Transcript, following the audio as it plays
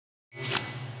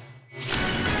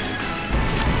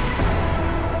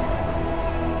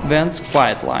VENTS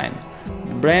Quietline.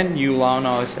 Brand new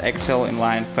low-noise axial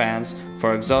inline fans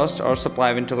for exhaust or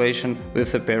supply ventilation with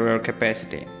superior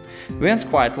capacity. VENTS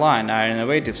Quietline are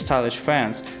innovative stylish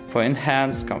fans for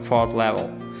enhanced comfort level.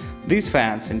 These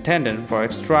fans, intended for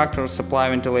extractor supply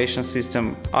ventilation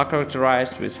system, are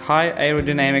characterized with high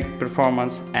aerodynamic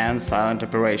performance and silent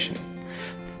operation.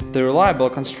 The reliable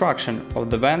construction of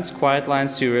the VENTS Quietline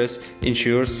series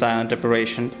ensures silent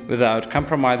operation without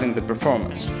compromising the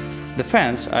performance. The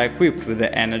fans are equipped with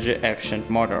the energy-efficient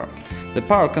motor. The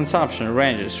power consumption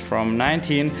ranges from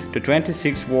 19 to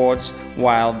 26 watts,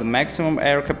 while the maximum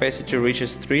air capacity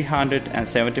reaches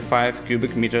 375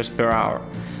 cubic meters per hour.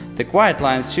 The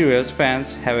Quietline series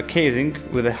fans have a casing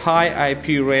with a high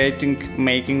IP rating,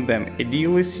 making them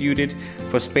ideally suited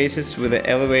for spaces with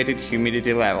elevated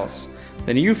humidity levels.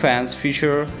 The new fans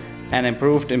feature an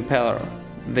improved impeller.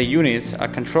 The units are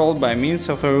controlled by means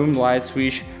of a room light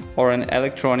switch or an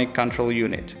electronic control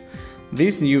unit.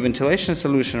 This new ventilation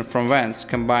solution from VENTS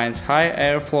combines high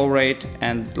airflow rate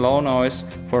and low noise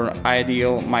for an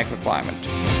ideal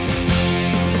microclimate.